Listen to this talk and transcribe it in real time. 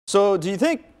So do you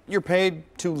think you're paid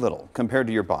too little compared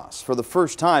to your boss? For the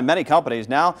first time, many companies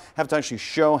now have to actually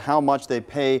show how much they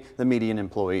pay the median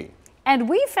employee. And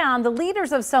we found the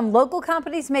leaders of some local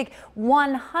companies make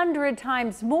 100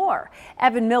 times more.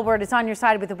 Evan Millward is on your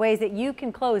side with the ways that you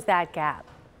can close that gap.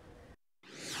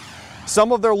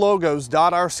 Some of their logos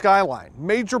dot our skyline.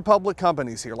 Major public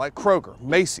companies here like Kroger,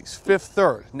 Macy's, Fifth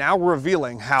Third, now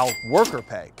revealing how worker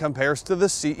pay compares to the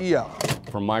CEO.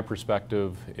 From my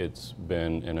perspective, it's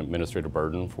been an administrative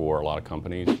burden for a lot of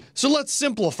companies. So let's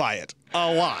simplify it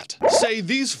a lot. Say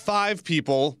these 5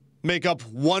 people make up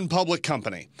one public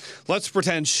company. Let's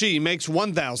pretend she makes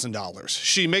 $1,000.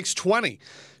 She makes $20.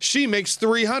 She makes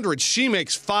 $300. She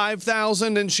makes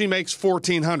 $5,000 and she makes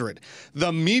 $1,400.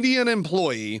 The median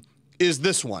employee is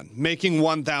this one, making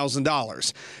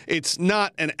 $1,000. It's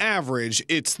not an average,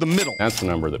 it's the middle. That's the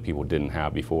number that people didn't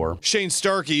have before. Shane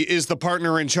Starkey is the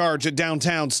partner in charge at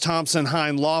downtown's Thompson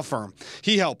Hine law firm.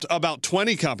 He helped about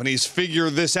 20 companies figure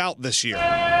this out this year.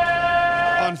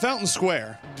 On Fountain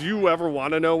Square, do you ever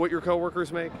want to know what your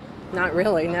coworkers make? Not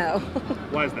really, no.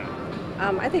 Why is that?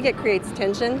 I think it creates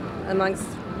tension amongst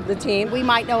the team. We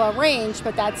might know a range,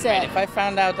 but that's it. If I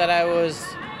found out that I was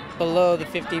below the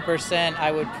 50%,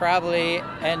 I would probably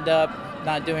end up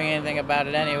not doing anything about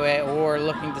it anyway, or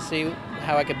looking to see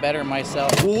how I could better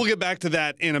myself. Well, we'll get back to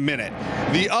that in a minute.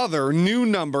 The other new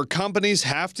number companies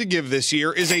have to give this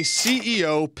year is a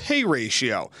CEO pay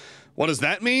ratio. What does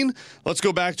that mean? Let's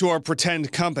go back to our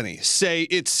pretend company. Say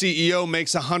its CEO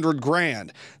makes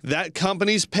 $100,000. That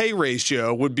company's pay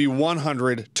ratio would be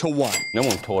 100 to 1. No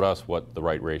one told us what the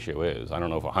right ratio is. I don't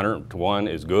know if 100 to 1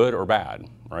 is good or bad,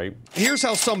 right? Here's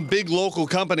how some big local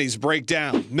companies break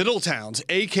down. Middletown's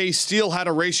AK Steel had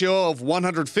a ratio of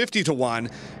 150 to 1.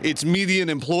 Its median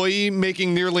employee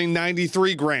making nearly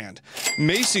 $93,000.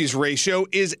 Macy's ratio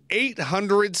is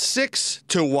 806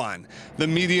 to 1. The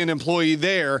median employee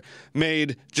there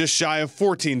made just shy of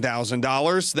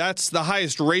 $14,000. That's the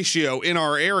highest ratio in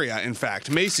our area, in fact.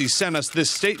 Macy's sent us this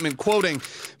statement quoting,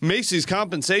 "Macy's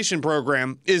compensation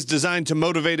program is designed to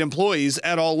motivate employees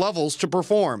at all levels to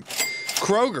perform."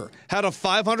 Kroger had a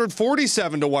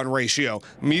 547 to 1 ratio.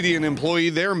 Median employee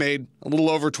there made a little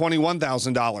over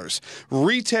 $21,000.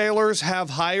 Retailers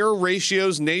have higher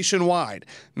ratios nationwide,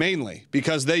 mainly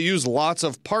because they use lots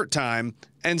of part-time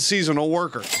and seasonal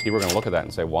workers. People are going to look at that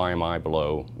and say, why am I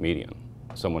below median?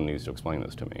 Someone needs to explain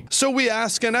this to me. So we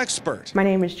ask an expert. My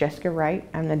name is Jessica Wright.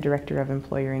 I'm the Director of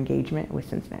Employer Engagement with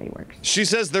Cincinnati Works. She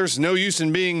says there's no use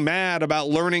in being mad about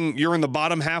learning you're in the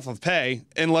bottom half of pay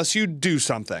unless you do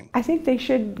something. I think they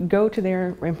should go to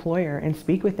their employer and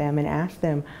speak with them and ask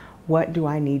them, what do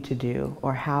I need to do,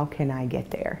 or how can I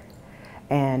get there?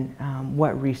 And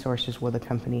what resources will the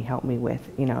company help me with,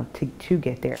 to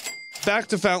get there? Back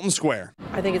to Fountain Square.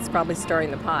 I think it's probably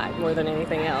stirring the pot more than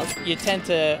anything else. You tend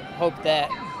to hope that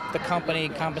the company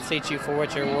compensates you for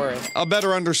what you're worth. A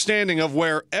better understanding of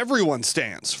where everyone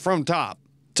stands from top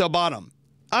to bottom.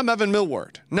 I'm Evan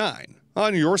Millward, 9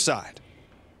 on your side.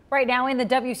 Right now in the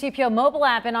WCPO mobile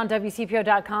app and on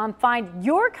WCPO.com, find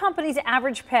your company's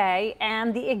average pay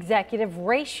and the executive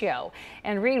ratio,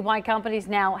 and read why companies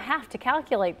now have to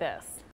calculate this.